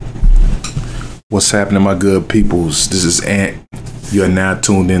What's happening, my good peoples? This is Ant. You are now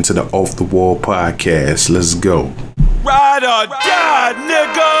tuned into the Off the Wall podcast. Let's go. Ride or die,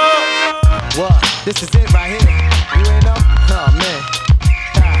 nigga! What? This is it right here. You ain't know? Oh, man.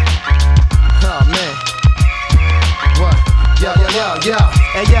 Oh, man. What? Yo.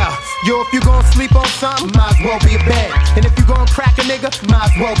 Hey, yo. Yo, if you gon' sleep on something, might as well be a bed. And if you gon' crack a nigga,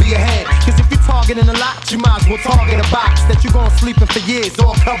 might as well be a head. Cause if you targeting a lot, you might as well target a box that you gon' sleeping for years,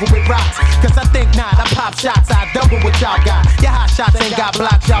 all covered with rocks. Cause I think not, I pop shots, I double what y'all got. Your hot shots ain't got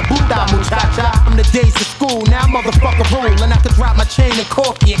blocks, y'all boota muchacha. I'm the days of school, now motherfucker rule. And I could drop my chain and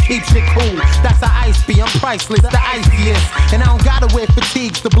corky and keep shit cool. That's how ice be, I'm priceless, the iciest. And I don't gotta wear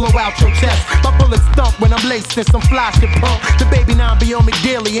fatigues to blow out your chest. My bullets thump when I'm laced in some fly shit pump. The baby now be on me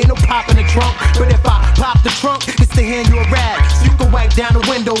daily, ain't no pop in the trunk. But if I pop the trunk, it's to hand you a rag, so you can wipe down the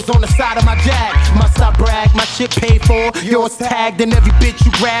windows on the side of my Jag. Must I brag, my shit paid for, yours tagged, and every bitch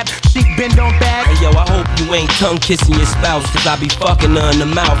you grab, chic bend on bag. Hey yo, I hope you ain't tongue kissing your spouse, cause I be fucking her in the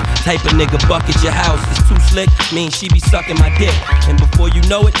mouth. Type of nigga bucket your house, it's too slick, mean she be sucking my dick. And before you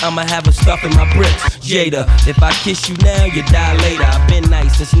know it, I'ma have her stuffing my bricks. Jada, if I kiss you now, you die later. I've been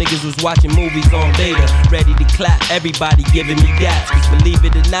nice since niggas was watching movies on beta. Ready to clap, everybody giving me daps. Cause believe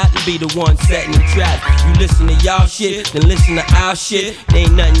it or not, be the one setting the trap. You listen to y'all shit, then listen to our shit. There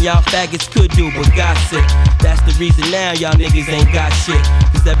ain't nothing y'all faggots could do but gossip. That's the reason now y'all niggas ain't got shit.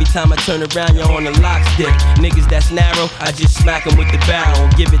 Cause every time I turn around, y'all on the lock stick. Niggas that's narrow, I just smack them with the barrel.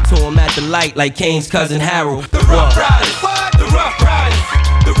 Give it to them at the light like Kane's cousin Harold. The Rough Riders, the Rough Riders,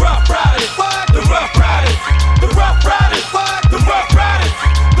 the Rough Riders, the Rough Riders, the Rough Riders, the Rough Riders,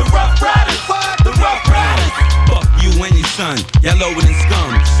 the Rough Riders, the Rough Riders. Fuck you and your son, y'all lower than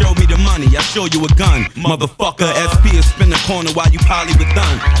scum. Show me the money, I show you a gun. Motherfucker, SP will spin the corner while you poly with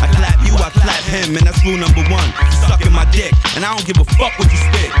done. I clap you, I clap him, and that's rule number one. You sucking my dick, and I don't give a fuck what you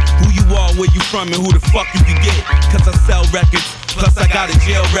spit. Who you are, where you from, and who the fuck you can get. Cause I sell records, plus I got a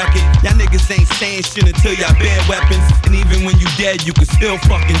jail record. Y'all niggas ain't saying shit until y'all bear weapons. And even when you dead, you can still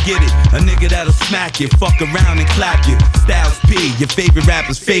fucking get it. A nigga that'll smack you, fuck around and clap you. Styles P, your favorite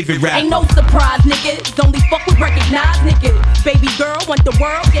rapper's favorite rapper. Ain't no surprise, niggas. Only fuck with recognized niggas. Baby girl want the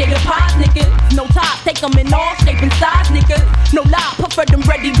world, shade of pies, niggas. No top, take them in all shape and size, niggas. No lie, prefer them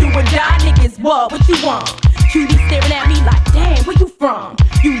ready, do or die, niggas. What you want? Cutie staring at me like, damn, where you from?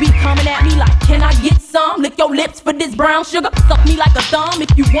 You be coming at me like, can I get some? Lick your lips for this brown sugar. Suck me like a thumb if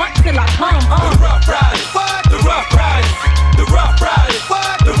you want till I come. The Rough Riders, the Rough Riders, the Rough Riders,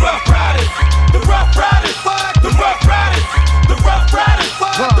 the Rough Riders, the Rough Riders, the Rough Riders, the Rough Riders,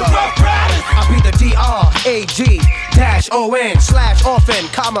 the Rough Riders. I be the DRAG-ON/orphan,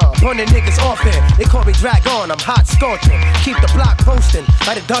 comma, burning niggas often. They call me Dragon, I'm hot scorching. Keep the block posting,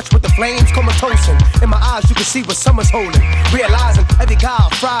 like a Dutch with the flames comatosing. In my eyes you can see what summer's holding. Realizing every guy I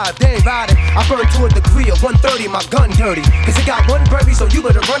fried, they ain't riding. I burn to a degree of 130, my gun dirty. Cause it got one berry, so you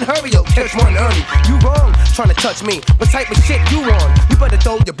better run hurry or catch one early. You wrong, trying to touch me. What type of shit you on? You better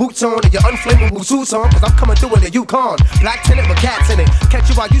throw your boots on and your unflammable suits on. Cause I'm coming through in the Yukon. Black tenant with cats in it. Catch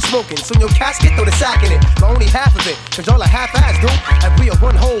you while you smoking. So in your casket, throw the sack in it. But only half of it, cause y'all are half-ass, dude. And we are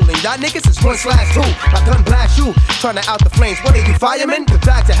one hole, and y'all niggas is 1/2. My gun blast you, trying to out the flames. What are you, firemen? The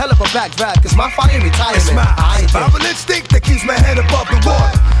bag's a hell of a backdraft, cause my fire retirement. It's my survival instinct that keeps my head above the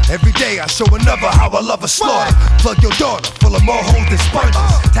water. Every day I show another how I love a slaughter. Plug your daughter, full of more holes than sponges.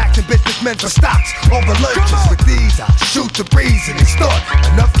 Taxing businessmen for stocks over lunches. With these I shoot the breeze and extort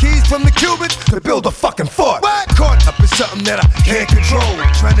enough keys from the Cubans to build a fucking fort. Caught up in something that I can't control.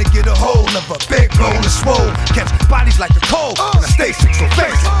 Trying to get a hold of a big roll of swole. Catch bodies like a cold and I stay sick, so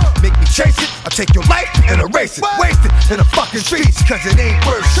face it. Make me chase it, I take your life and erase it. Waste it in the fucking streets, cause it ain't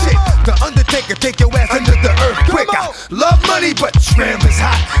worth shit. The Undertaker take your ass under the earth quick. I love money, but scrambling's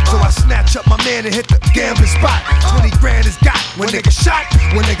hot. So I snatch up my man and hit the gambling spot. 20 grand is got when nigga shot.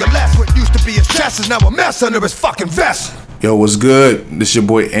 When nigga left, what used to be his chest is now a mess under his fucking vest. Yo, what's good? This your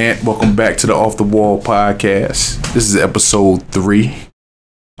boy Ant. Welcome back to the Off the Wall podcast. This is episode 3.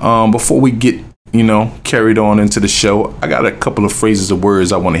 Before we get, carried on into the show, I got a couple of phrases of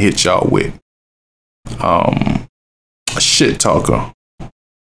words I want to hit y'all with. A shit talker,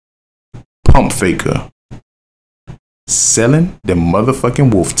 pump faker, selling them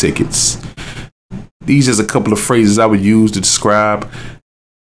motherfucking wolf tickets. These is a couple of phrases I would use to describe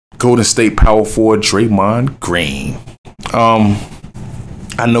Golden State power forward Draymond Green.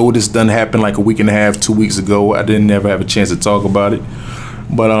 I know this done happened like a week and a half, 2 weeks ago. I didn't ever have a chance to talk about it.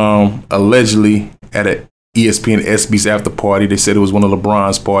 But allegedly at a ESPN ESPY's after party, they said it was one of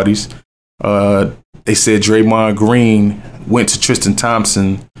LeBron's parties. They said Draymond Green went to Tristan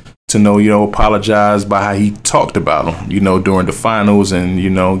Thompson to apologize by how he talked about him, during the finals and,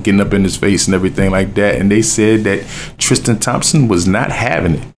 getting up in his face and everything like that. And they said that Tristan Thompson was not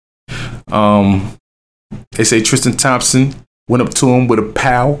having it. They say Tristan Thompson went up to him with a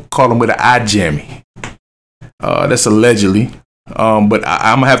pow, called him with an eye jammy. That's allegedly. But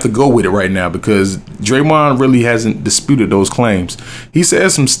I'm going to have to go with it right now because Draymond really hasn't disputed those claims. He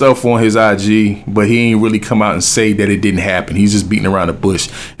said some stuff on his IG, but he ain't really come out and say that it didn't happen. He's just beating around the bush.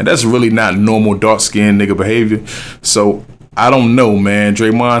 And that's really not normal dark-skinned nigga behavior. So I don't know, man.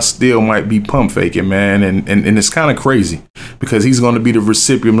 Draymond still might be pump faking, man. And it's kind of crazy because he's going to be the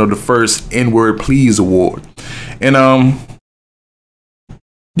recipient of the first N-Word Please award. And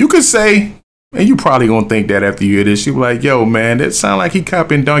you could say, and you probably gonna think that after you hear this, you be like, yo, man, that sound like he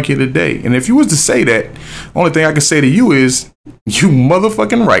copying Donkey today. And if you was to say that, only thing I can say to you is, you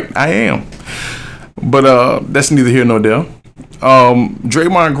motherfucking right. I am. But that's neither here nor there.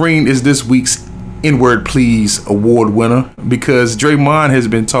 Draymond Green is this week's N-Word Please award winner because Draymond has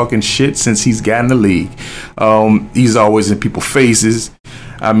been talking shit since he's got in the league. He's always in people's faces.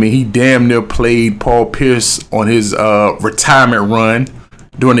 I mean, he damn near played Paul Pierce on his retirement run.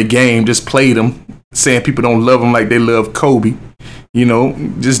 During the game, just played him, saying people don't love him like they love Kobe.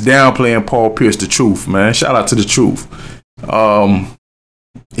 Just downplaying Paul Pierce, the truth, man. Shout out to the truth.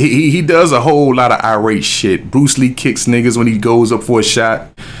 He does a whole lot of irate shit. Bruce Lee kicks niggas when he goes up for a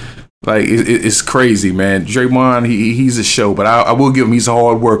shot. Like, it's crazy, man. Draymond, he's a show, but I will give him, he's a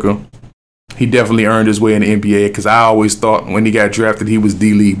hard worker. He definitely earned his way in the NBA because I always thought when he got drafted, he was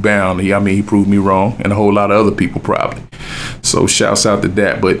D-League bound. He proved me wrong and a whole lot of other people probably. So shouts out to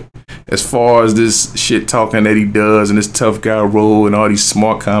that. But as far as this shit talking that he does and this tough guy role and all these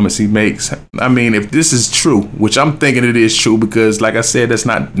smart comments he makes, I mean, if this is true, which I'm thinking it is true because like I said, that's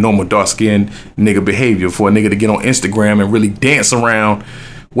not normal dark-skinned nigga behavior for a nigga to get on Instagram and really dance around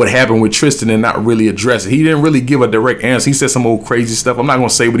what happened with Tristan and not really address it. He didn't really give a direct answer. He said some old crazy stuff. I'm not going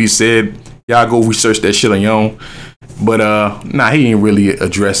to say what he said. Y'all go research that shit on your own. But he didn't really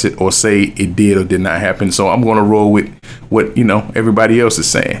address it or say it did or did not happen. So I'm going to roll with what, everybody else is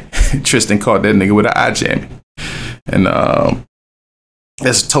saying. Tristan caught that nigga with an eye jammy. And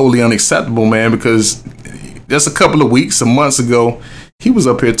that's totally unacceptable, man, because just a couple of weeks, some months ago, he was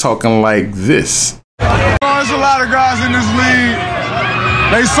up here talking like this. There's a lot of guys in this league.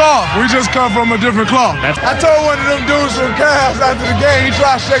 They soft. We just come from a different cloth. I told one of them dudes from Cavs after the game, he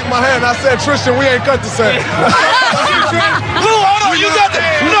tried to shake my hand. I said, Tristan, we ain't cut the same. Lou, hold on, you got the...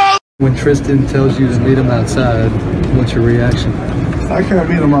 No! When Tristan tells you to meet him outside, what's your reaction? I can't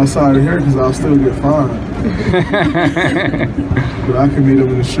meet him outside of here because I'll still get fined. But I can meet him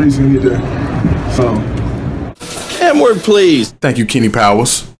in the streets any day. So... N-Word, please. Thank you, Kenny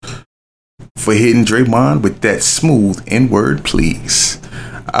Powers, for hitting Draymond with that smooth N-Word, please.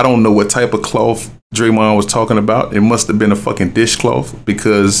 I don't know what type of cloth Draymond was talking about. It must have been a fucking dishcloth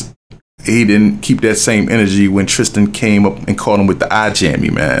because he didn't keep that same energy when Tristan came up and called him with the eye jammy,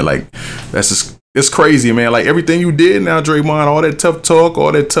 man. Like, it's crazy, man. Like, everything you did now, Draymond, all that tough talk,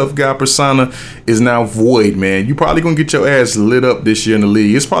 all that tough guy persona is now void, man. You probably gonna get your ass lit up this year in the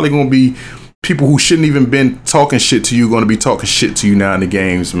league. It's probably gonna be people who shouldn't even been talking shit to you going to be talking shit to you now in the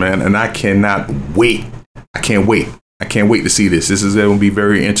games, man. And I cannot wait. I can't wait to see this. This is going to be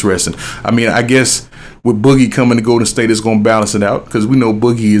very interesting. I mean, I guess with Boogie coming to Golden State, it's going to balance it out because we know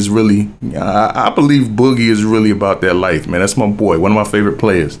Boogie is really, I believe Boogie is really about that life, man. That's my boy, one of my favorite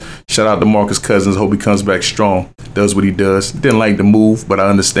players. Shout out to Marcus Cousins. Hope he comes back strong, does what he does. Didn't like the move, but I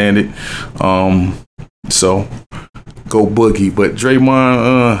understand it. So go Boogie. But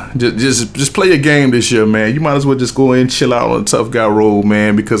Draymond, just play a game this year, man. You might as well just go in and chill out on a tough guy role,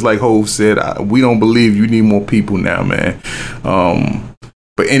 man, because like Hov said, we don't believe you need more people now, man.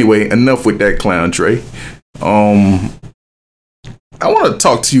 But anyway, enough with that clown, Dre. I want to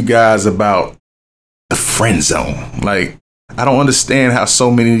talk to you guys about the friend zone. Like, I don't understand how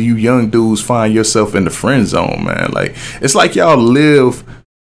so many of you young dudes find yourself in the friend zone, man. Like, it's like y'all live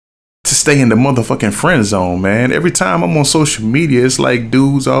to stay in the motherfucking friend zone, man. Every time I'm on social media, it's like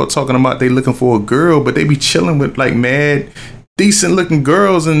dudes all talking about they looking for a girl, but they be chilling with like mad, decent looking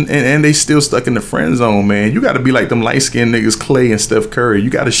girls and they still stuck in the friend zone, man. You got to be like them light-skinned niggas Clay and Steph Curry.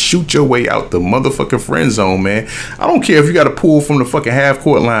 You got to shoot your way out the motherfucking friend zone, man. I don't care if you got to pull from the fucking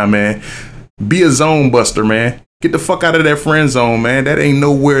half-court line, man. Be a zone buster, man. Get the fuck out of that friend zone, man. That ain't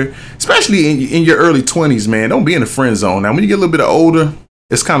nowhere, especially in your early 20s, man. Don't be in the friend zone. Now, when you get a little bit older,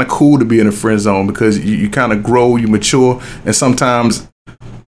 it's kind of cool to be in a friend zone because you kind of grow, you mature, and sometimes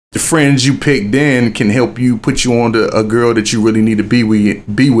the friends you pick then can help you put you on to a girl that you really need to be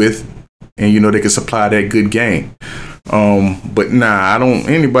with, and you know they can supply that good game. But nah, I don't.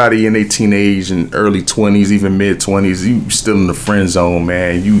 Anybody in their teenage and early 20s, even mid 20s, you still in the friend zone,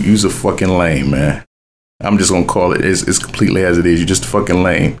 man. You's a fucking lame, man. I'm just gonna call it as completely as it is. You're just fucking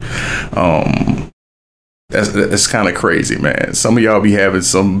lame. That's kind of crazy, man. Some of y'all be having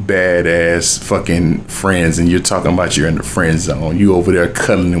some badass fucking friends, and you're talking about you're in the friend zone. You over there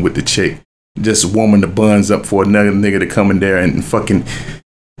cuddling with the chick, just warming the buns up for another nigga to come in there and fucking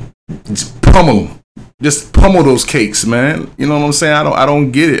just pummel them. Just pummel those cakes, man. You know what I'm saying? I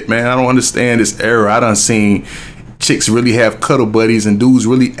don't get it, man. I don't understand this era. I done seen chicks really have cuddle buddies and dudes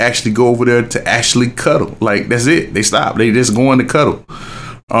really actually go over there to actually cuddle. Like, that's it. They stop. They just going to cuddle.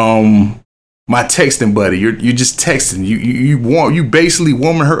 My texting buddy, you're just texting. You basically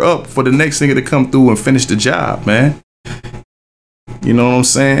warming her up for the next nigga to come through and finish the job, man. You know what I'm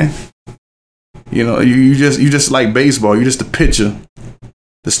saying? You know, you just like baseball. You just a pitcher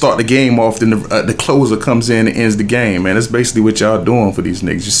to start the game off. Then the closer comes in and ends the game, man. That's basically what y'all doing for these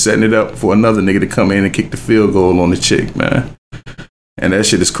niggas. Just setting it up for another nigga to come in and kick the field goal on the chick, man. And that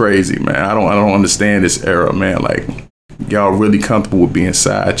shit is crazy, man. I don't understand this era, man. Like, y'all really comfortable with being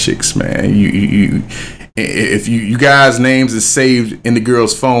side chicks, man. If you guys' names is saved in the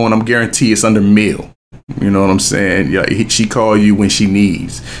girl's phone, I'm guarantee it's under Mill. You know what I'm saying? Yeah, she calls you when she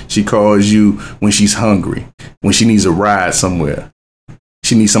needs. She calls you when she's hungry, when she needs a ride somewhere.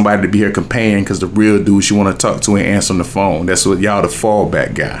 She needs somebody to be her companion because the real dude she want to talk to ain't answering the phone. That's what y'all the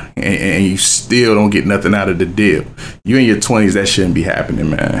fallback guy. And you still don't get nothing out of the deal. You in your 20s, that shouldn't be happening,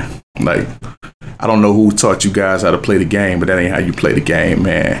 man. Like, I don't know who taught you guys how to play the game, but that ain't how you play the game,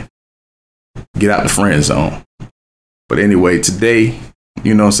 man. Get out the friend zone. But anyway, today,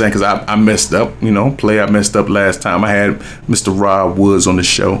 you know what I'm saying? Because I messed up, I messed up last time. I had Mr. Rod Woods on the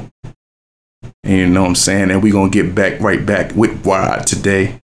show. And you know what I'm saying? And we're going to get right back with Rod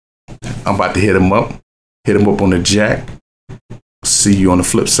today. I'm about to hit him up on the jack. See you on the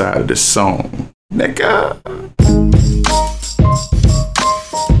flip side of this song. Nigga.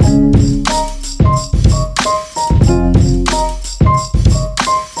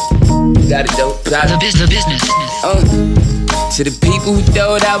 Got it though. The business. To the people who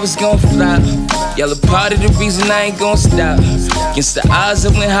thought I was gon' flop, y'all a part of the reason I ain't gon' stop. Against the odds, I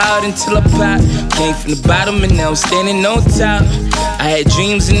went hard until I popped. Came from the bottom and now I'm standing on top. I had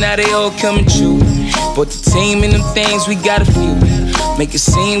dreams and now they all coming true. Bought the team and them things, we got a few. Make a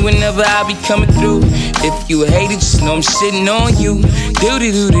scene whenever I be coming through. If you hate it, just know I'm shitting on you.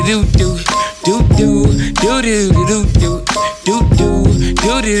 Do-do-do-do-do-do. Do-do-do-do-do-do.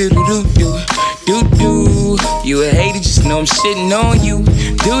 Do-do-do-do-do-do. Do-do. You a hater, just know I'm shitting on you.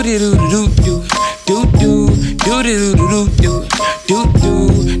 Do-do-do-do-do. Do-do-do-do-do-do.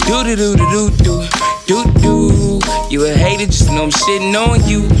 Do-do-do-do-do-do. Do-do. You a hater, just know I'm shitting on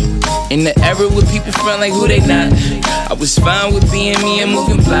you. In the era where people front like who they not, I was fine with being me and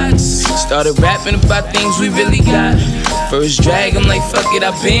moving blocks. Started rapping about things we really got. First drag, I'm like, fuck it,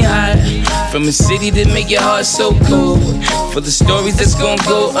 I've been hot. From a city that make your heart so cold. For the stories that's gon'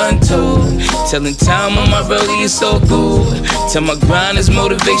 go untold. Telling time on my road, it's so gold. Tell my grind is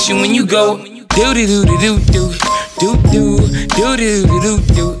motivation when you go. Do-do-do-do-do-do.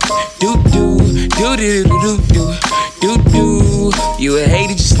 Do-do-do-do-do-do. Do-do-do-do-do-do. Do-do. You a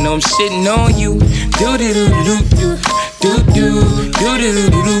hater, just know I'm shitting on you. Do-do-do-do-do.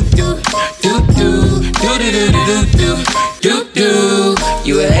 Do-do-do-do-do-do. Do-do-do-do-do-do. Do-do.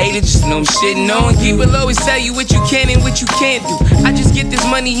 You a hater, just know I'm shitting on you. People always tell you what you can and what you can't do. I just get this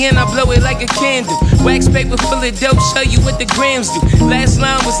money and I blow it like a candle. Wax paper full of dope, show you what the grams do. Last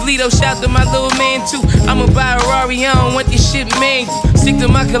line was Lido, shout to my little man too. I'ma buy a Rari, I don't want this shit manual. Stick to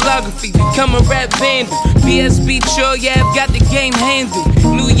my calligraphy, become a rap vandal. BSB Troy, yeah, I've got the game handled.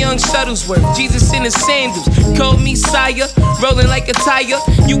 New young Shuttlesworth, Jesus in his sandals. Call me sire, rolling like a tire.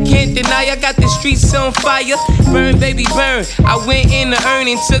 You can't deny I got the streets on fire. Burn, baby, burn. I went in to earn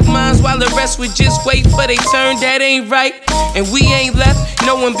and took mines while the rest would just wait for they turn. That ain't right. And we ain't left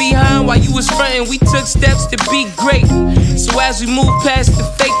no one behind while you was frontin'. We took steps to be great. So as we move past the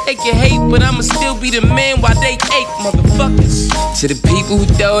fake, they can hate, but I'ma still be the man while they ache, motherfuckers. To the people who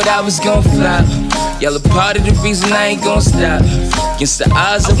thought I was gon' flop, y'all a part of the reason I ain't gon' stop. Against the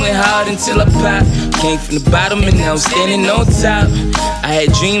odds, I went hard until I popped. Came from the bottom and now I'm standing on top. I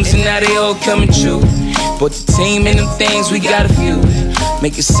had dreams and now they all coming true. Bought the team and them things, we got a few.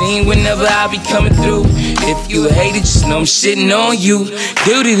 Make a scene whenever I be coming through. If you a hater, just know I'm shitting on you.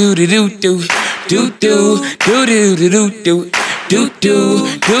 Do-do-do-do-do-do. Do-do-do-do-do-do.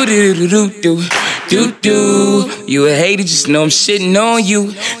 Do-do-do-do-do-do. Do-do. You a hater, just know I'm shitting on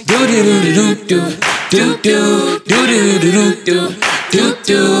you. Do-do-do-do-do-do. Do-do-do-do-do-do.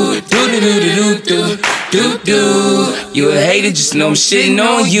 Do-do-do-do-do-do. Do. You a hater, just know I'm shitting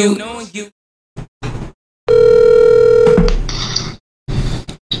on you.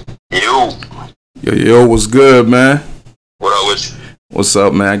 Yo, what's good, man? What up with you? What's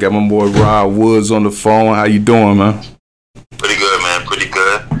up, man? I got my boy Rod Woods on the phone. How you doing, man? Pretty good, man. Pretty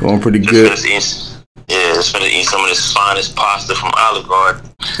good. Going pretty good. Just finna eat some of this finest pasta from Olive Garden.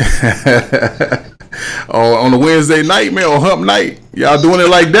 Oh, on the Wednesday night, man, or hump night? Y'all doing it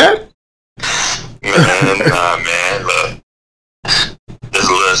like that? Man, nah, man. Look, just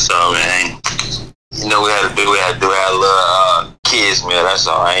a little something, man. You know, we had to do our little kids meal. That's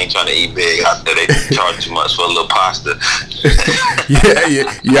all. I ain't trying to eat big out there. They charge too much for a little pasta.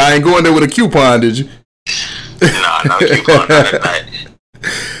 Yeah. I ain't going there with a coupon, did you? Nah, no coupon that night.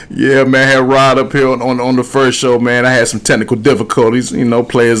 Yeah, man, I had Rod up here on the first show, man. I had some technical difficulties. You know,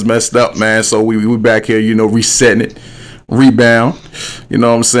 players messed up, man. So we back here, you know, resetting it, rebound. You know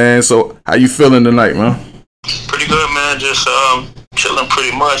what I'm saying? So how you feeling tonight, man? Pretty good, man. Just chilling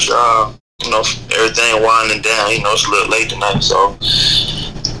pretty much. You know, everything winding down. You know, it's a little late tonight, so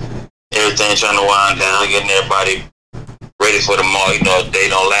everything trying to wind down, getting everybody ready for tomorrow. You know, they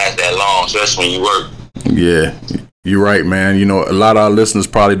don't last that long, especially when you work. Yeah, you're right, man. You know, a lot of our listeners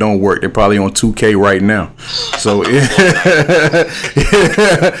probably don't work. They're probably on 2K right now. So,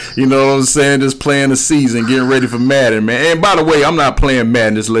 you know what I'm saying? Just playing the season, getting ready for Madden, man. And by the way, I'm not playing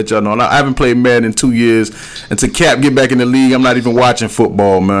Madden, just to let y'all know. I haven't played Madden in 2 years. Until Cap get back in the league, I'm not even watching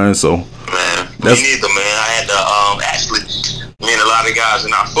football, man. So, man, me neither, man. I had to, actually, me and a lot of guys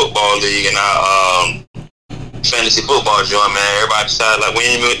in our football league and our fantasy football joint, man, everybody decided, like,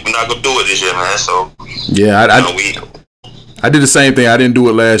 we're not going to do it this year, man. So, yeah, I did the same thing. I didn't do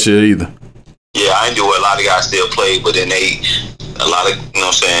it last year either. Yeah, I didn't do it. A lot of guys still played, but then a lot of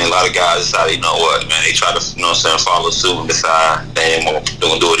guys decided, you know what, man, they try to, you know what I'm saying, follow suit and decide they ain't going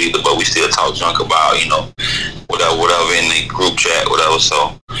to do it either, but we still talk junk about, you know, whatever in the group chat, whatever.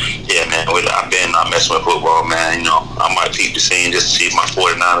 So, yeah, man, I've been not messing with football, man. You know, I might peep the scene just to see if my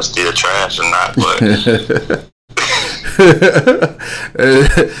 49ers still trash or not, but...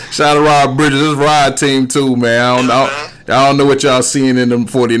 Shout out to Rod Bridges, this Rod team too, man. I don't know what y'all seeing in them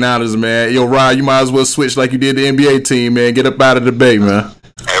 49ers, man. Yo, Rod, you might as well switch like you did the NBA team, man. Get up out of the Bay, man.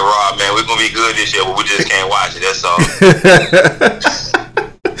 Hey, Rod, man, we're gonna be good this year, but we just can't watch it. That's all.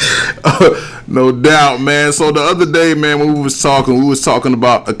 No doubt, man. So the other day, man, when we was talking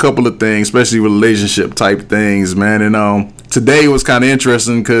about a couple of things, especially relationship type things, man. And today was kind of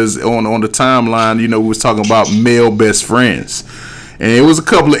interesting because on the timeline, you know, we was talking about male best friends, and it was a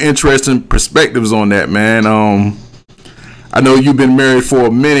couple of interesting perspectives on that, man. I know you've been married for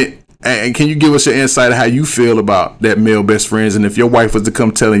a minute, and can you give us your insight of how you feel about that male best friends, and if your wife was to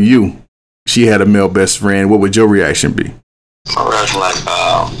come telling you she had a male best friend, what would your reaction be? My reaction, like,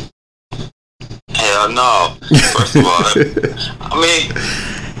 hell no. First of all, I mean,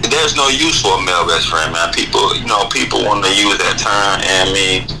 there's no use for a male best friend, man. People want to use that term, and I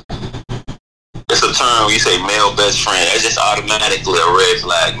mean, it's a term when you say male best friend, it's just automatically a red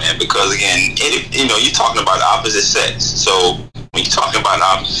flag, man, because again, you're talking about the opposite sex. So when you're talking about the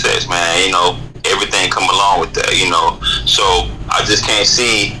opposite sex, man, you know, everything come along with that, you know. So I just can't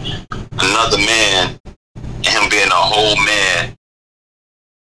see another man, him being a whole man,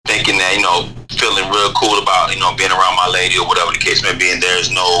 thinking that, you know, feeling real cool about, you know, being around my lady or whatever the case may be, and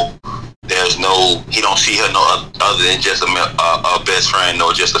he don't see her no other than just a best friend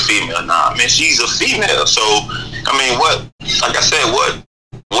or just a female. Nah, I mean, she's a female. So, I mean, like I said,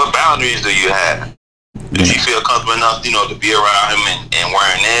 what boundaries do you have? Does she feel comfortable enough, you know, to be around him and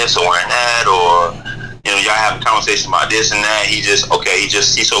wearing this or wearing that, or, you know, y'all having conversations about this and that? He's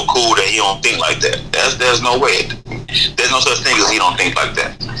so cool that he don't think like that. There's no way. There's no such thing as he don't think like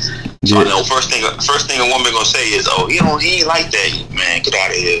that. So, you know, first thing a woman gonna say is, "Oh, he ain't like that, man. Get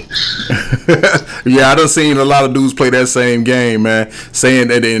out of here." Yeah, I done seen a lot of dudes play that same game, man. Saying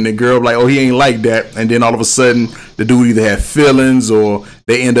that, and the girl like, "Oh, he ain't like that," and then all of a sudden, the dude either have feelings or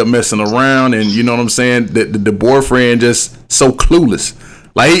they end up messing around, and you know what I'm saying? The boyfriend just so clueless.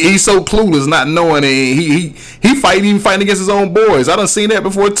 Like he's so clueless, not knowing, and he fighting against his own boys. I done seen that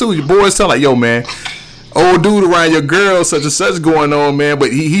before too. Your boys tell like, "Yo, man, old dude around your girl, such and such going on, man,"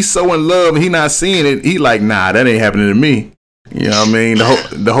 but he's so in love and he not seeing it. He like, nah, that ain't happening to me. You know what I mean?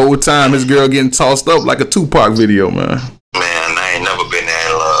 The whole time his girl getting tossed up like a Tupac video, man. Man, I ain't never been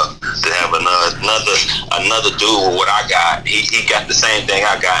that in love to have another dude with what I got. He got the same thing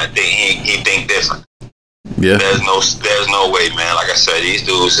I got. He think different. Yeah. There's no way, man. Like I said, these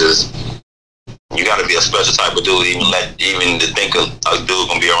dudes is, you got to be a special type of dude even to think a dude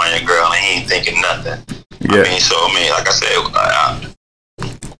gonna be around your girl and he ain't thinking nothing. Yeah. I mean, like I said,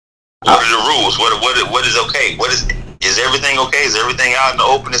 What are the rules? What is okay? Is everything okay? Is everything out in the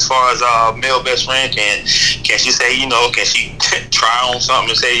open as far as male best friend? Can she say, can she try on something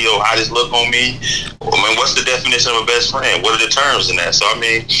and say, how this look on me? I mean, what's the definition of a best friend? What are the terms in that? So I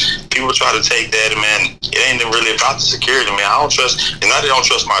mean, people try to take that, and man, it ain't really about the security, man. I don't trust, and I don't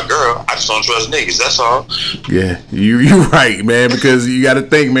trust my girl. I just don't trust niggas. That's all. Yeah, you right, man. Because you got to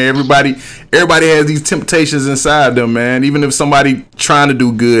think, man. Everybody has these temptations inside them, man. Even if somebody trying to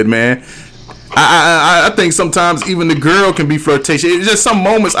do good, man. I think sometimes even the girl can be flirtatious. It's just some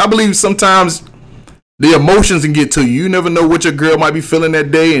moments. I believe sometimes the emotions can get to you. You never know what your girl might be feeling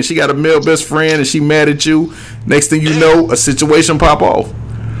that day, and she got a male best friend, and she mad at you. Next thing you know, a situation pop off.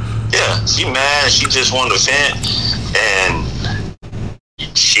 Yeah, she mad. She just wanted to vent, and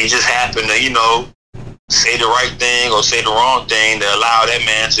she just happened to, say the right thing or say the wrong thing to allow that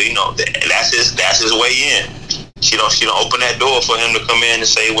man to, that's his way in. She don't open that door for him to come in and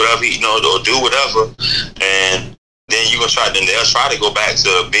say whatever or do whatever, and then they'll try to go back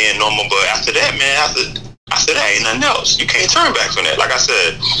to being normal. But after that, man, after that ain't nothing else. You can't turn back from that. Like I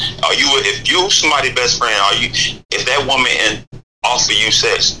said, if you somebody's best friend, if that woman offer you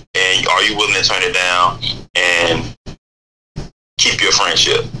sex, and are you willing to turn it down and keep your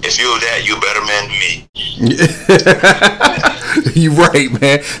friendship? If you're that, you better man than me. You right,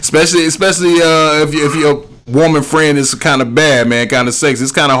 man. Especially if your woman friend is kind of bad, man, kind of sexy.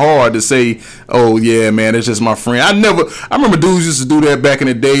 It's kind of hard to say, oh yeah, man, it's just my friend. I remember dudes used to do that back in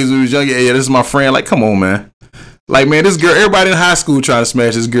the days when we was young. Yeah, this is my friend. Like, come on, man. Like, man, this girl, everybody in high school trying to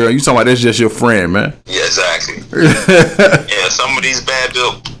smash this girl. You talking about that's just your friend, man? Yeah, exactly. Yeah, some of these bad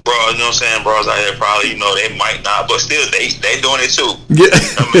built bros, bros out here probably, they might not, but still, they doing it too. Yeah.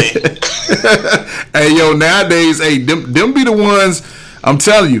 I mean, hey, yo, nowadays, them be the ones. I'm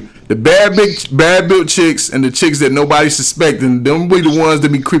telling you, the bad built chicks and the chicks that nobody suspecting. Them be the ones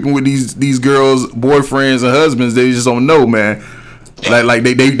that be creeping with these girls' boyfriends and husbands. They just don't know, man. Like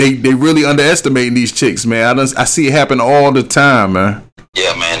they really underestimating these chicks, man. I see it happen all the time, man.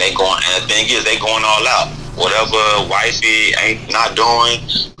 Yeah, man, and the thing is, they going all out. Whatever wifey ain't not doing,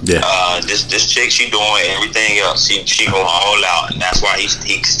 this chick, she doing everything else. She going all out, and that's why he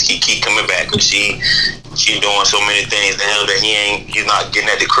keep coming back, because she doing so many things to him that he's not getting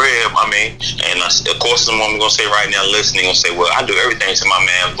at the crib. I mean, and of course, the woman gonna say right now, listening, gonna say, well, I do everything to my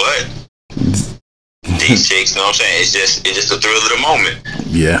man, but these chicks, you know what I'm saying? It's just the thrill of the moment.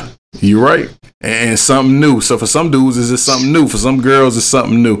 Yeah, you're right. And something new. So for some dudes, it's just something new. For some girls, it's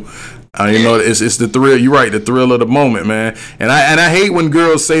something new. It's the thrill. You're right, the thrill of the moment, man. And I hate when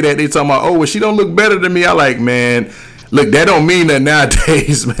girls say that. They talking about, oh, well, she don't look better than me. I like, man, look, that don't mean that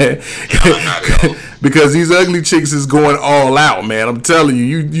nowadays, man. Because these ugly chicks is going all out, man. I'm telling you,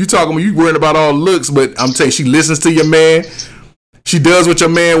 you worrying about all looks, but I'm telling you, she listens to your man. She does what your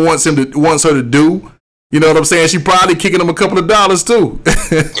man wants her to do. You know what I'm saying? She probably kicking him a couple of dollars too.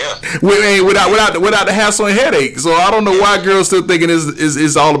 Yeah. without the hassle and headache. So I don't know why girls still thinking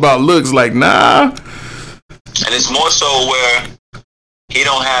it's all about looks. Like, nah. And it's more so where he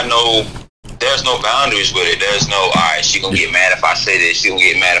don't have there's no boundaries with it. There's no, all right, she gonna get mad if I say this. She gonna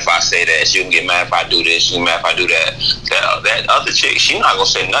get mad if I say that. She gonna get mad if I do this. She gonna get mad if I do that. That other chick, she not gonna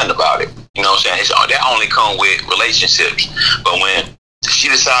say nothing about it. You know what I'm saying? That only come with relationships. But when she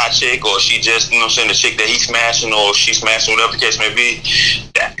the side chick, or she just, the chick that he's smashing, or she smashing, whatever the case may be,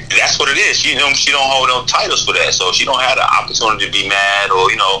 that's what it is. She don't hold no titles for that, so she don't have the opportunity to be mad or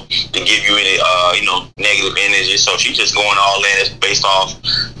to give you any negative energy. So she just going all in. It's based off,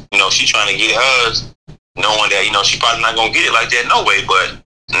 she trying to get hers, knowing that she probably not gonna get it like that no way, but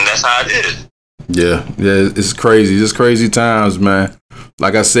that's how it is. Yeah, it's crazy. It's crazy times, man.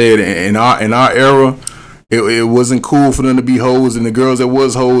 Like I said, in our era, it wasn't cool for them to be hoes, and the girls that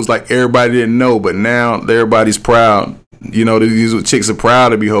was hoes, like, everybody didn't know. But now everybody's proud. These chicks are proud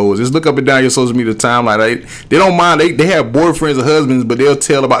to be hoes. Just look up and down your social media timeline. They don't mind. They have boyfriends or husbands, but they'll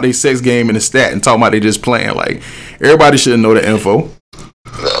tell about their sex game and the stat and talk about they just playing. Like, everybody should know the info.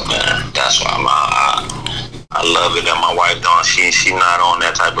 Look, man, that's why I love it that my wife don't. She not on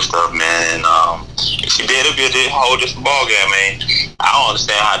that type of stuff, man. And if she did, it'd be a whole different ballgame, man. I don't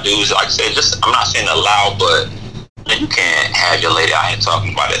understand how dudes, like I said, I'm not saying allow, but you can't have your lady out here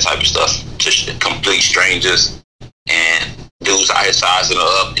talking about that type of stuff to complete strangers, and dudes out here sizing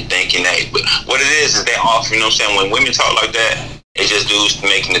her up and thinking that. But what it is they offer, when women talk like that, it's just dudes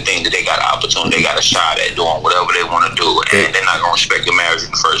making the thing that they got an opportunity, they got a shot at doing whatever they want to do, and they're not gonna respect your marriage in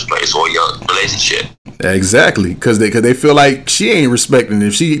the first place or your relationship. Exactly, because they feel like she ain't respecting.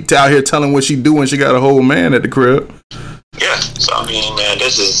 If she out here telling what she doing, she got a whole man at the crib. Yeah, so I mean, man,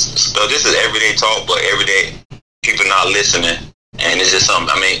 this is everyday talk, but everyday people not listening, And it's just something,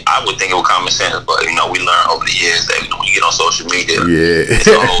 I mean, I would think it was common sense, but, you know, we learn over the years that, you know, when you get on social media, it's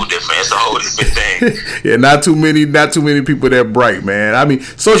a whole different thing. Yeah, not too many people that bright, man. I mean,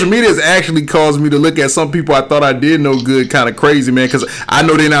 social media has actually caused me to look at some people I thought I did know good kind of crazy, man, because I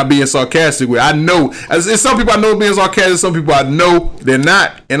know they're not being sarcastic with. I know, it's some people I know being sarcastic, some people I know they're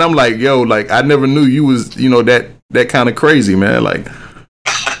not. And I'm like, yo, like, I never knew you was, you know, that kind of crazy, man. Like,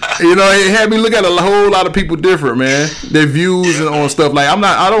 you know, it had me look at a whole lot of people different, man. Their views and on stuff. Like,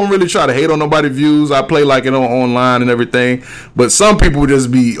 I don't really try to hate on nobody's views. I play like it online and everything. But some people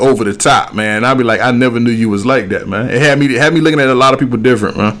just be over the top, man. I'd be like, I never knew you was like that, man. It had me looking at a lot of people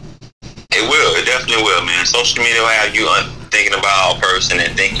different, man. It definitely will, man. Social media will have you thinking about a person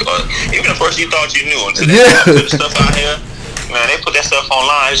and even the person you thought you knew. Until they put the stuff out here, man, they put that stuff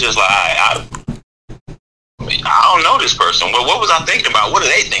online. It's just like, I don't know this person. Well, what was I thinking about? What are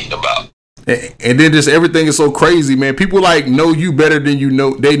they thinking about? And then just everything is so crazy, man. People like know you better than you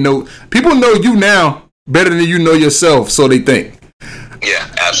know. They know people know you now better than you know yourself. So they think.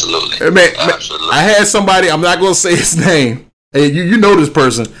 Yeah, absolutely. Absolutely. I had somebody. I'm not gonna say his name. Hey, you know this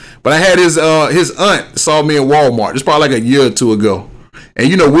person, but I had his aunt saw me in Walmart. It's probably like a year or two ago. And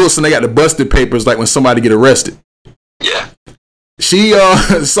you know Wilson, they got the busted papers like when somebody get arrested. Yeah. She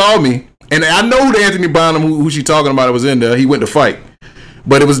saw me. And I know the Anthony Bonham who she talking about was in there. He went to fight.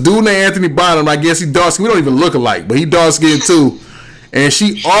 But it was dude named Anthony Bonham. I guess he dark skin. We don't even look alike, but he dark skinned too. And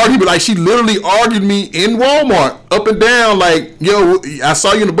she argued, but like she literally argued me in Walmart up and down like, yo, I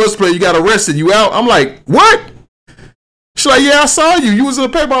saw you in the bus play. You got arrested. You out? I'm like, what? She's like, yeah, I saw you. You was in the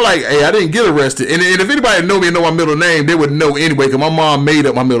paper. I'm like, hey, I didn't get arrested. And if anybody know me and know my middle name, they would know anyway because my mom made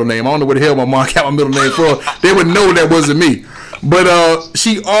up my middle name. I don't know what the hell my mom got my middle name for. They would know that wasn't me. But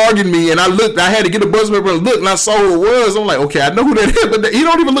she argued me, and I looked. I had to get a bus paper and look, and I saw who it was. I'm like, okay, I know who that is, but he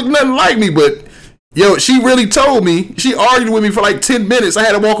don't even look nothing like me. But yo, she really told me. She argued with me for like 10 minutes. I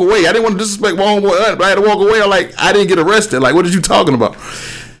had to walk away. I didn't want to disrespect my homeboy aunt, but I had to walk away. I'm like, I didn't get arrested. Like, what are you talking about?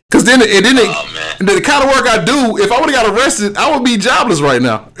 Because then the kind of work I do, if I would have got arrested, I would be jobless right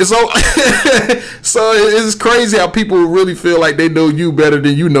now. So, so it's crazy how people really feel like they know you better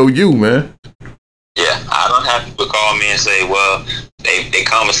than you know you, man. Yeah, I don't have people call me and say, well, they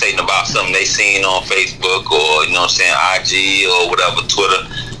conversating about something they seen on Facebook or, you know what I'm saying, IG or whatever, Twitter,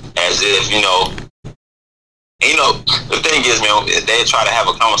 as if, you know, the thing is, man, they try to have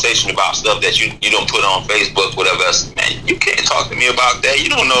a conversation about stuff that you don't put on Facebook, whatever else. Man, you can't talk to me about that. You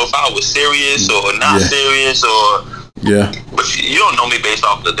don't know if I was serious or not serious or... Yeah. But you don't know me based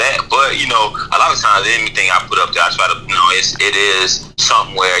off of that. But, you know, a lot of times anything I put up there, I try to, you know, it is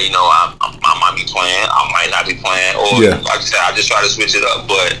something where, you know, I might be playing, I might not be playing, or like I said, I just try to switch it up.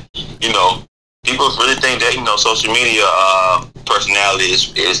 But, you know, people really think that, you know, social media personality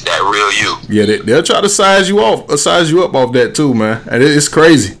is that real you. Yeah, they'll try to size you up off that too, man. And it's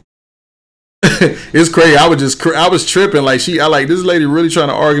crazy. It's crazy. I was tripping. Like this lady really trying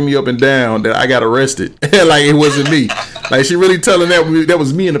to argue me up and down that I got arrested. Like it wasn't me. Like she really telling that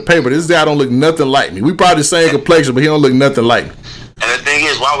was me in the paper. This guy don't look nothing like me. We probably the same complexion, but he don't look nothing like me. And the thing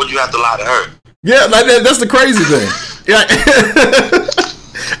is, why would you have to lie to her? Yeah, like that's the crazy thing. Yeah.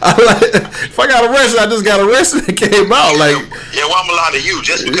 If I got arrested, I just got arrested and came out. Like, yeah, why I'm gonna lie to you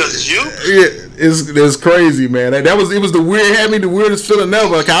just because it's you? Yeah, it's crazy, man. It was the weird, had me the weirdest feeling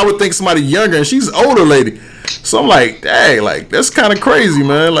ever. Like I would think somebody younger, and she's an older lady. So I'm like, dang, like that's kind of crazy,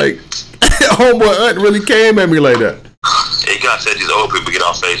 man. Like, homeboy aunt really came at me like that. You gotta say these old people get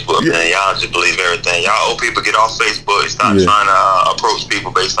off Facebook, man. Y'all just believe everything. Y'all old people get off Facebook and start trying to approach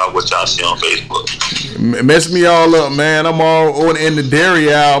people based off what y'all see on Facebook. Mess me all up, man. I'm all in the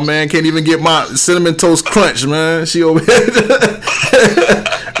dairy aisle, man. Can't even get my cinnamon toast crunch, man. She over here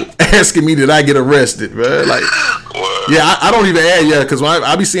asking me did I get arrested, man. Like, yeah, I don't even add yet because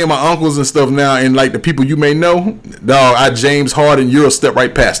I be seeing my uncles and stuff now, and like the people you may know, dog, I James Harden, you'll step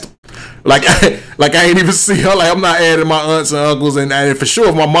right past them. Like I ain't even see her. Like I'm not adding my aunts and uncles, and for sure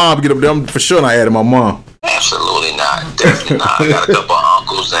if my mom get up there, I'm for sure not adding my mom. Absolutely not, definitely not. I got a couple of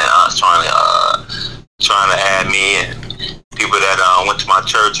uncles and aunts trying to add me, and people that went to my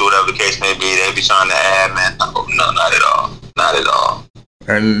church or whatever the case may be, they be trying to add, man. No, not at all.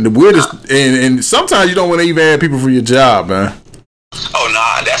 And the weirdest, and sometimes you don't want to even add people for your job, man. Oh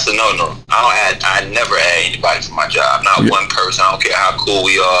nah, that's a no. I never add anybody for my job. Not one person. I don't care how cool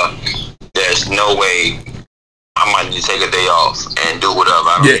we are. There's no way I might need to take a day off and do whatever.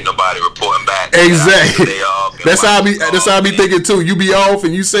 I don't need nobody reporting back. Exactly. That's how I be thinking too. You be off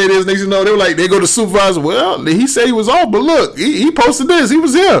and you say this, next you know they go to supervisor. Well, he said he was off, but look, he posted this. He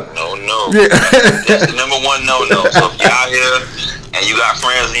was here. No. Yeah. That's the number one no. So if you're out here and you got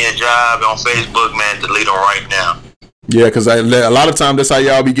friends in your job on Facebook, man, delete them right now. Yeah, because a lot of times that's how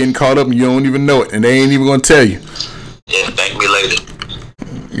y'all be getting caught up and you don't even know it, and they ain't even gonna tell you. Yeah, thank me later.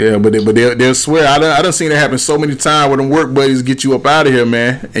 Yeah, but they'll swear. I done seen it happen so many times where them work buddies get you up out of here,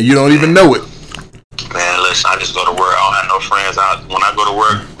 man, and you don't even know it. Man, listen, I just go to work. I don't have no friends out. When I go to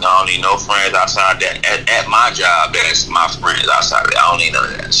work, I don't need no friends outside that. At my job, that's my friends outside of that. I don't need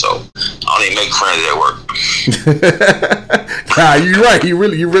none of that. So I don't even make friends at work. Nah, you right. You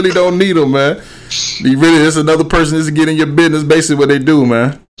really don't need them, man. It's another person that's getting your business. Basically, what they do,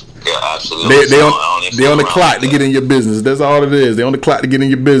 man. Yeah, absolutely. They on the clock to get in your business. That's all it is. They on the clock to get in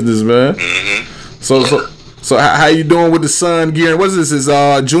your business, man. Mm-hmm. So how you doing with the son gearing? What's this? His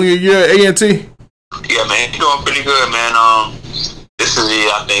junior year A&T? Yeah, man, he's doing pretty good, man. This is the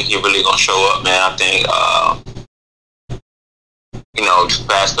year I think he really gonna show up, man. I think the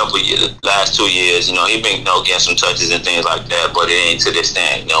past couple of years, last 2 years, he been getting some touches and things like that, but it ain't to this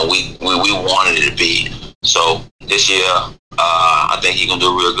thing. We wanted it to be. So this year, I think he gonna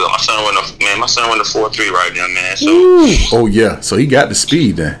do real good. My son went a 4.3 right now, man. So oh yeah, so he got the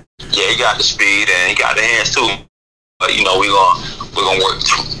speed then. Yeah, he got the speed and he got the hands too. But we gonna work.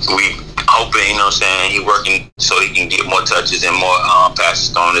 We hoping, he working so he can get more touches and more passes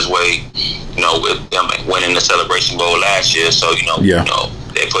thrown his way. With them winning the Celebration Bowl last year, so they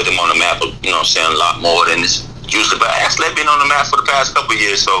put him on the map. A lot more than this usually. But actually, they've been on the map for the past couple of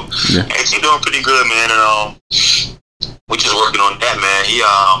years, so actually doing pretty good, man. And we're just working on that, man. He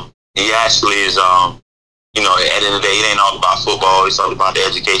actually is at the end of the day, it ain't all about football. It's all about the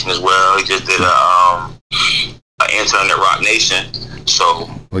education as well. He just did an intern at Rock Nation, so.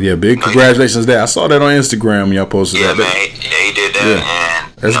 Well, yeah, big congratulations there. I saw that on Instagram when y'all posted that. Yeah, man, he did that,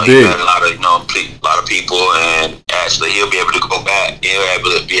 and that's big. He met a lot of people, and actually he'll be able to go back.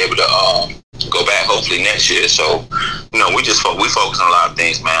 He'll be able to go back hopefully next year. So, we focus on a lot of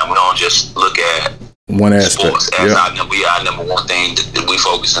things, man. We don't just look at one aspect. Sports as our number one thing that we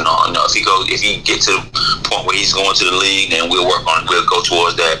focusing on. If he get to the point where he's going to the league, then we'll go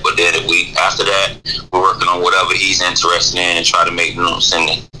towards that. But then after that, we're working on whatever he's interested in and try to make and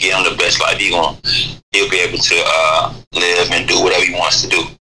get him the best life he'll be able to live and do whatever he wants to do.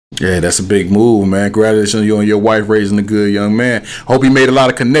 Yeah, that's a big move, man. Congratulations on you and your wife raising a good young man. Hope he made a lot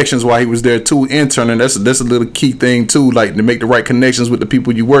of connections while he was there too, interning. That's a little key thing too, like to make the right connections with the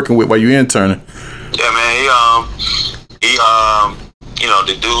people you're working with while you're interning. Yeah, man.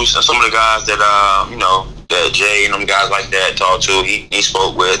 The dudes, some of the guys that that Jay and them guys like that talked to, he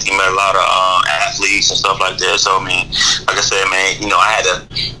spoke with. He met a lot of athletes and stuff like that. So I mean, like I said, man,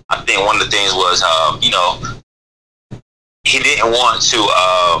 I think one of the things was he didn't want to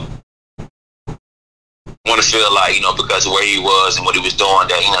feel like, because of where he was and what he was doing,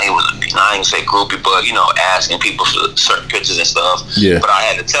 that, he was, I ain't say groupie, but, asking people for certain pictures and stuff. Yeah. But I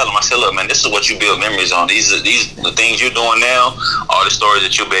had to tell him, I said, look, man, this is what you build memories on. These the things you're doing now are the stories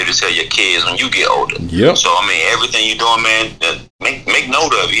that you'll be able to tell your kids when you get older. Yep. So, I mean, everything you're doing, man, make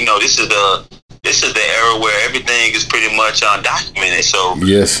note of it. This is the era where everything is pretty much documented. So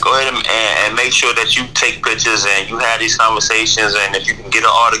yes, go ahead and make sure that you take pictures and you have these conversations. And if you can get an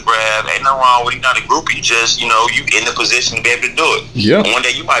autograph, ain't nothing wrong with it. You're not a groupie. You just, you in the position to be able to do it. Yeah. And one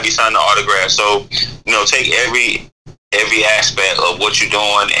day you might be signing an autograph. So, take every aspect of what you're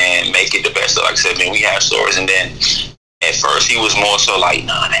doing and make it the best. Like I said, man, we have stories. And then at first he was more so like,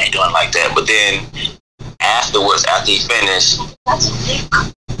 nah, I ain't doing like that. But then afterwards, after he finished,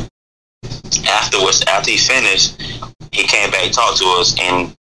 he came back and talked to us,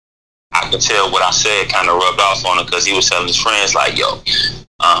 and I could tell what I said kind of rubbed off on him, because he was telling his friends like,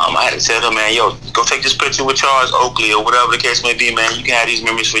 I had to tell them, man, go take this picture with Charles Oakley or whatever the case may be, man. You can have these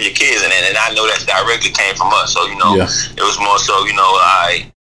memories for your kids, and I know that directly came from us. So It was more so he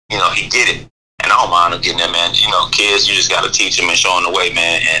get it, and I don't mind him getting that, man. Kids, you just got to teach them and show them the way,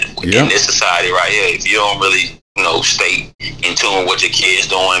 man. And in this society right here, if you don't really stay in tune with what your kids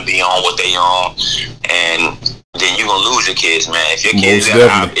doing, be on what they on, and then you're gonna lose your kids, man. If your kids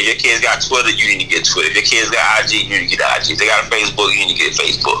got Twitter, you need to get Twitter. If your kids got IG, you need to get IG. If they got a Facebook, you need to get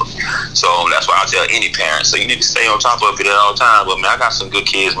Facebook. So that's why I tell any parent. So you need to stay on top of it at all times. But man, I got some good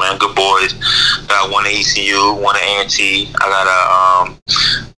kids, man, good boys. I got one at ECU, one at A&T. I got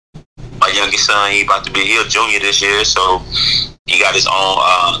my youngest son. He a junior this year, so he got his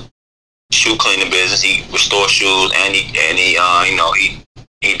own shoe cleaning business. He restores shoes, and he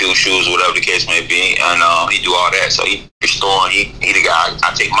do shoes, whatever the case may be, and he do all that. So he restoring. He the guy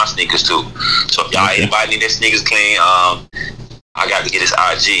I take my sneakers to. So if anybody need their sneakers clean, I got to get his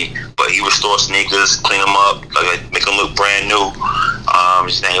IG. But he restores sneakers, clean them up, make them look brand new.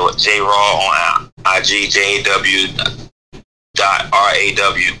 His name was J Raw on IG, JAW.RAW.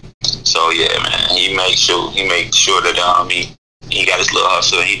 So yeah, man, he make sure that he got his little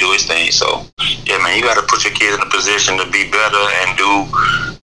hustle and he do his thing. So yeah, man, you got to put your kids in a position to be better and do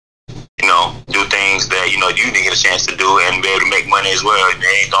things that you didn't get a chance to do and be able to make money as well. It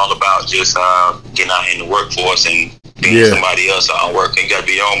ain't all about just getting out in the workforce and being somebody else out working. You got to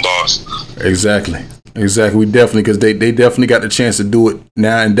be your own boss. Exactly. We definitely, because they definitely got the chance to do it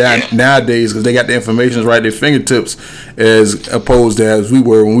nowadays, because they got the information right at their fingertips as opposed to as we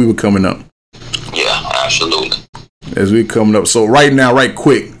were when we were coming up. Yeah, absolutely. As we coming up. So right now, right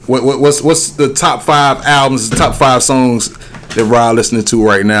quick, what's the top 5 albums, the top 5 songs that Rod listening to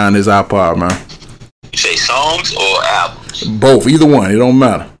right now in his iPod, man? You say songs or albums? Both, either one. It don't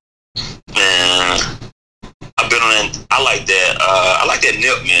matter. Man, I've been on that. I like that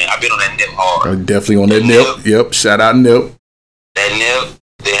Nip, man. I've been on that Nip hard. I'm definitely on that Nip. Yep. Shout out Nip. That Nip.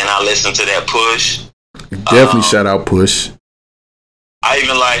 Then I listen to that Push. Definitely shout out Push. I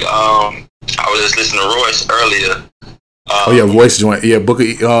even like. I was just listening to Royce earlier. Royce joint. Yeah,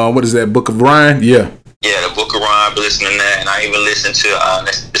 what is that? Book of Ryan. Yeah. Yeah, the Book of Ryan. I've been listening to that, and I even listened to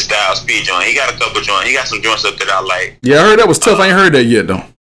the Styles P joint. He got a couple joints. He got some joints up that I like. Yeah, I heard that was tough. I ain't heard that yet though.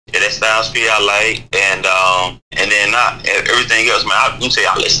 Yeah, that Styles P I like, and then not everything else, man. I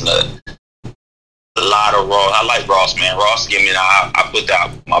listen to a lot of Ross. I like Ross, man. Ross give me I put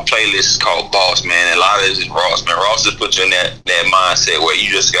out my playlist is called Boss, man. And a lot of it is Ross, man. Ross just put you in that mindset where you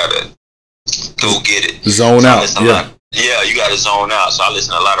just gotta go get it. Zone out. Yeah, you gotta zone out. So I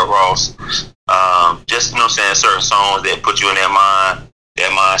listen to a lot of Ross. Just certain songs that put you in that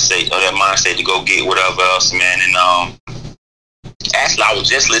mindset to go get whatever else, man. And actually, I was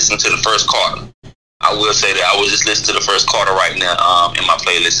just listening to the first Carter. I will say that I was just listening to the first Carter right now in my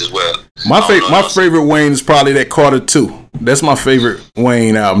playlist as well. My favorite Wayne is probably that Carter 2. That's my favorite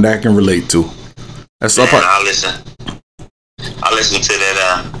Wayne album that I can relate to. That's man, I listen to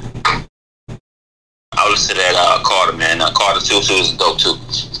that. I listen to that Carter, man. Carter 2 is dope too.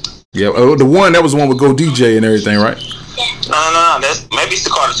 Yeah, the one with Go DJ and everything, right? No. That's maybe it's the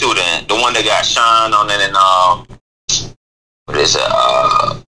Carter 2 then. The one that got Shine on it and what is it?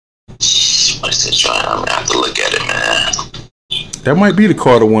 What is it? I'm gonna have to look at it, man. That might be the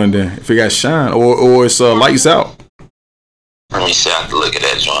Carter one then. If it got Shine or it's Lights Out. Let me see. I have to look at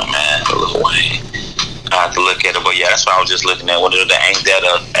that joint, man. For Lil Wayne. I have to look at it, but yeah, that's what I was just looking at. What is the Ain't That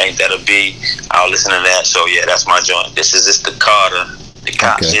a B? I'll listen to that. So yeah, that's my joint. This is the Carter. The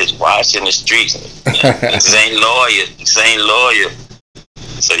cops is watching the streets. This ain't lawyer.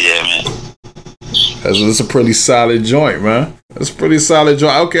 So yeah, man. That's a pretty solid joint, man. That's a pretty solid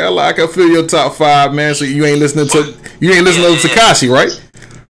joint. Okay, I can feel your top 5, man. So you ain't listening to Tekashi, right?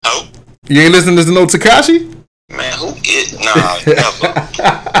 Oh. You ain't listening to no Tekashi? Man, who is never.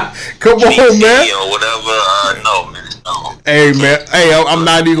 Come on, man. Or whatever. No, man. No. Hey, man. Hey, I'm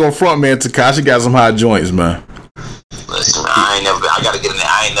not even gonna front, man. Tekashi got some hot joints, man. Listen, man, I gotta get in there.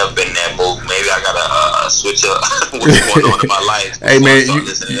 I ain't never been in that mood. Maybe I gotta switch up what's going on in my life. Hey, man,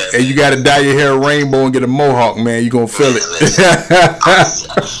 you gotta dye your hair rainbow and get a mohawk, man. You gonna feel it. I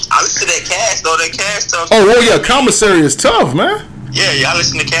listen to that Cash, though. That Cash tough. Oh, yeah, Commissary is tough, man. Yeah, I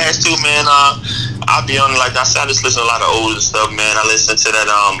listen to Cash too, man. I'll be on, like I said, I just listen to a lot of older stuff, man. I listen to that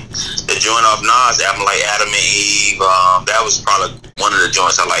the joint off Nas album, like Adam and Eve. That was probably one of the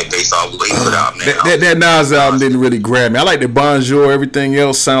joints I like based off what he put out, man. That Nas album didn't really grab me. I like the Bonjour. Everything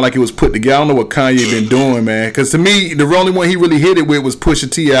else sounded like it was put together. I don't know what Kanye been doing, man. Because to me, the only one he really hit it with was Pusha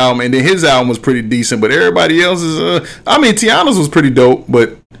T album, and then his album was pretty decent. But everybody else's, Tiana's was pretty dope,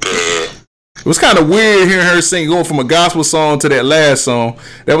 but. It was kind of weird hearing her sing, going from a gospel song to that last song.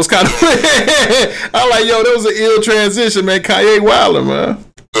 That was kind of weird. I like, yo, that was an ill transition, man. Kanye Wilder, man.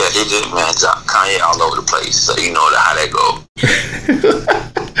 Yeah, he did, man. Kanye all over the place, so you know how that go.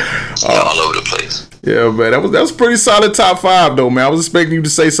 All over the place. Yeah, man. That was pretty solid top 5, though, man. I was expecting you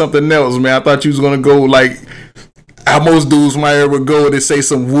to say something else, man. I thought you was gonna go like how most dudes might ever go and say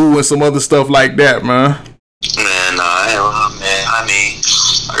some woo and some other stuff like that, man. Man, man. I mean,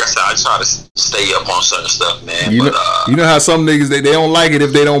 like I said, I try to stay up on certain stuff, man. You know how some niggas they don't like it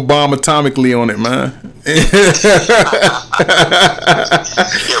if they don't bomb atomically on it, man. Yeah,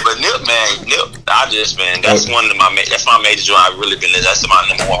 but Nip, that's one of my major joint I've really been listening. That's my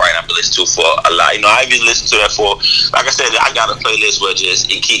number one right now. I've been listening to for a lot. You know, I've been listening to that for, like I said, I got a playlist where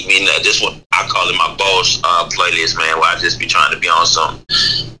it keep me in this one. I call it my boss playlist, man, where I just be trying to be on something.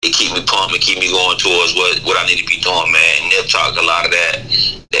 It keep me pumped, it keep me going towards what I need to be doing, man. Nip talk a lot of that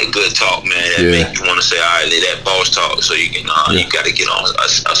good talk, man, that make you want to say, all right, that boss talk, so you can you got to get on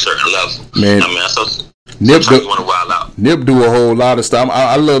a certain level. Man, I mean, Nip you want to wild out. Nip do a whole lot of stuff.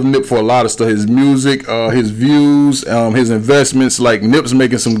 I love Nip for a lot of stuff. His music, his views, his investments. Like, Nip's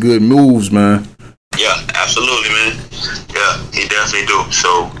making some good moves, man. Yeah, absolutely, man. Yeah, he definitely do.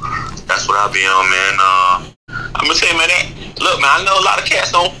 So that's what I be on, man. I'm gonna say, man, look, man, I know a lot of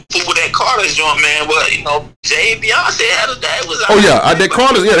cats don't fool with that Carter's joint, man, but you know, Jay and Beyonce had a that was.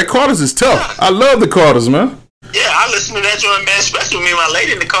 That Carter's is tough. I love the Carters, man. Yeah, I listen to that joint, man, especially with me and my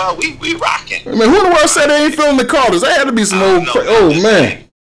lady in the car. We rocking. I mean, who in the world said they ain't feeling the Carters? There had to be some old. Man.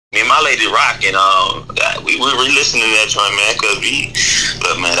 Me and my lady rocking. We listening to that joint, man, because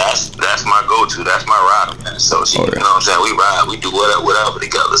look, man, that's my go-to. That's my rider, man. So you know what I'm saying? We ride, we do whatever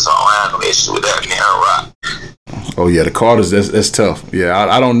together. So I don't have no issue with that. Me and her rock. Oh yeah, the Carters. That's tough. Yeah,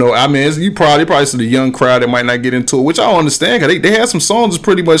 I don't know. I mean, you probably see the young crowd that might not get into it, which I don't understand because they had some songs that's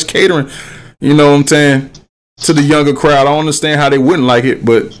pretty much catering. You know what I'm saying? To the younger crowd. I don't understand how they wouldn't like it,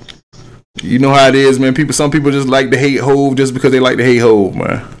 but you know how it is, man. Some people just like to hate Hove just because they like to hate Hove,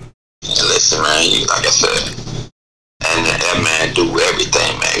 man. Listen, man, like I said, and that man do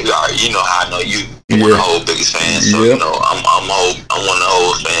everything, man. You know how I know you one of the whole biggest fans, so you know I'm one of the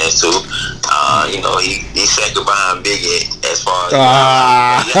whole fans too. You know he sat behind Biggie as far as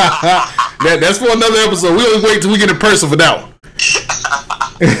that's for another episode. We always wait till we get in person for that one.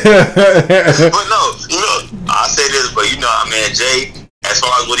 But no, you know, I say this, but you know, man, Jay, as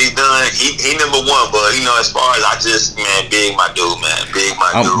far as what he's done, he number one. But you know, as far as Big my dude, man, Big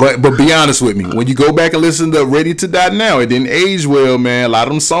my dude. But be honest with me, when you go back and listen to Ready to Die Now, it didn't age well, man. A lot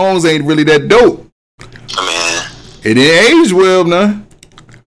of them songs ain't really that dope. Man, it didn't age well, man.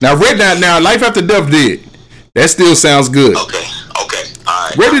 Now, Life After Death did. That still sounds good. Okay, all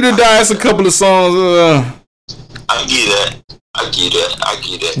right. Ready to Die, it's a couple of songs. I get that.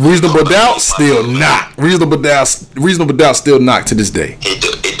 Reasonable Doubt still not. Reasonable Doubt still not to this day. It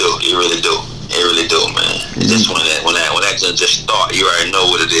really do, man. Just when that just start, you already know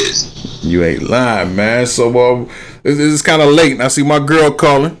what it is. You ain't lying, man. So it's kind of late, and I see my girl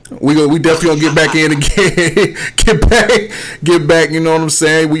calling. We definitely gonna get back in again. get back. You know what I'm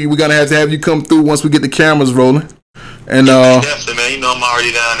saying? We gonna have to have you come through once we get the cameras rolling. And definitely, man. You know I'm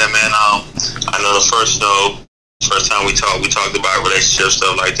already down there, man. I know the first time we talked about relationship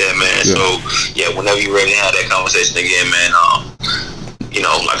stuff like that, man. Yeah. So yeah, whenever you're ready to have that conversation again, man, you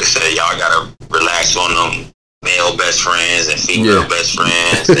know, like I said, y'all gotta relax on them male best friends and female best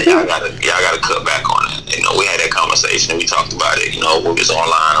friends. And y'all gotta cut back on it. You know, we had that conversation, we talked about it, you know, whether it's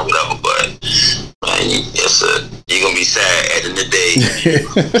online or whatever, but man, you're gonna be sad at the end of the day.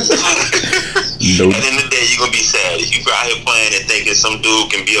 Nope. At the end of the day, you're gonna be sad if you out here playing and thinking some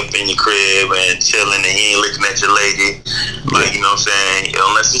dude can be up in your crib and chilling and he ain't looking at your lady. Like, you know what I'm saying?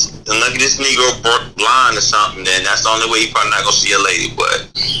 Unless this Negro blind or something, then that's the only way you probably not gonna see a lady. But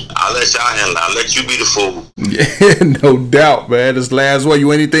I'll let y'all handle it. I'll let you be the fool. Yeah, no doubt, man. This last one. You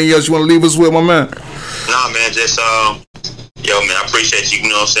anything else you want to leave us with, my man? Nah, man. Just yo, man. I appreciate you.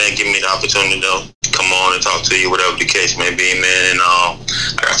 You know what I'm saying? Giving me the opportunity to come on and talk to you, whatever the case may be, man. And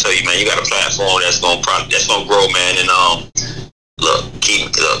like I tell you, man, you got a platform that's gonna grow, man. And keep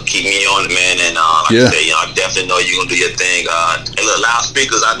me on it, man. And like I say, you know, I definitely know you're gonna do your thing. Hey, look,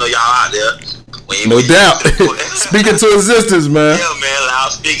 loudspeakers. I know y'all out there. No doubt. Speaking to existence, man. Yeah, man,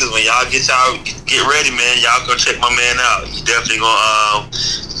 loudspeakers. When y'all get ready, man, y'all go check my man out. He's definitely gonna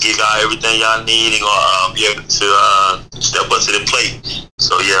give y'all everything y'all need and gonna be able to step up to the plate.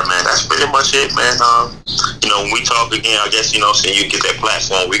 So yeah, man, that's pretty much it, man. You know, when we talk again, I guess, you know, saying you get that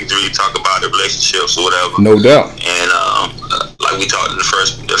platform, we can really talk about the relationships or whatever. No doubt. And like we talked in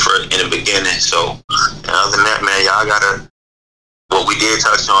the beginning. So other than that, man, y'all gotta. What we did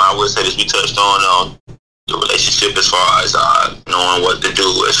touch on, I would say this, we touched on the relationship as far as knowing what to do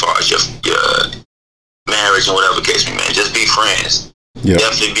as far as your marriage and whatever case may be. Just be friends. Yep.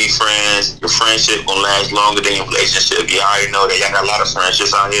 Definitely be friends. Your friendship gonna last longer than your relationship. You already know that y'all got a lot of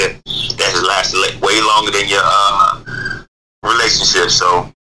friendships out here that has lasted way longer than your relationship. So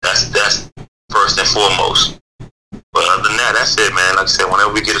that's first and foremost. But other than that, that's it, man. Like I said,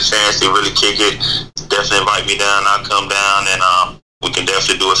 whenever we get a chance to really kick it, definitely invite me down. I'll come down and we can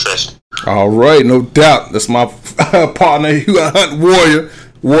definitely do a session. All right, no doubt. That's my partner, Hunt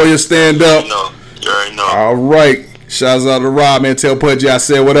Warrior, stand up. You already know. All right. Shouts out to Rod, man. Tell Pudgy I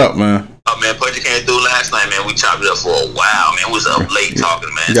said what up, man. Oh, man, Pudgy came through last night, man. We chopped it up for a while, man. We was up late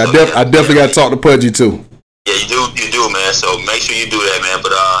talking, man. Yeah, so, I definitely got to talk to Pudgy, too. Yeah, you do, man. So make sure you do that, man.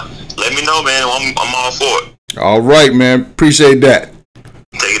 But let me know, man. I'm all for it. All right, man. Appreciate that.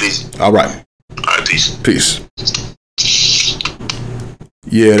 Take it easy. All right. All right, peace. Peace.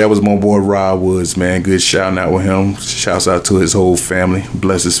 Yeah, that was my boy Rod Woods, man. Good shouting out with him. Shouts out to his whole family.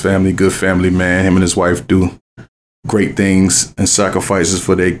 Bless his family. Good family, man. Him and his wife do. great things and sacrifices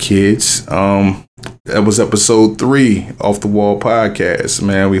for their kids. That was episode 3 Off the Wall podcast,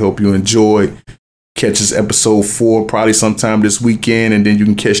 man. We hope you enjoyed. Catch us episode 4 probably sometime this weekend, and then you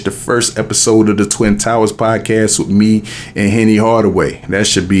can catch the first episode of the Twin Towers podcast with me and Henny Hardaway. That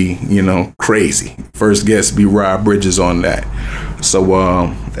should be, crazy. First guest be Rod Bridges on that.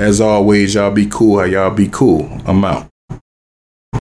 So as always, y'all be cool. How y'all be cool. I'm out.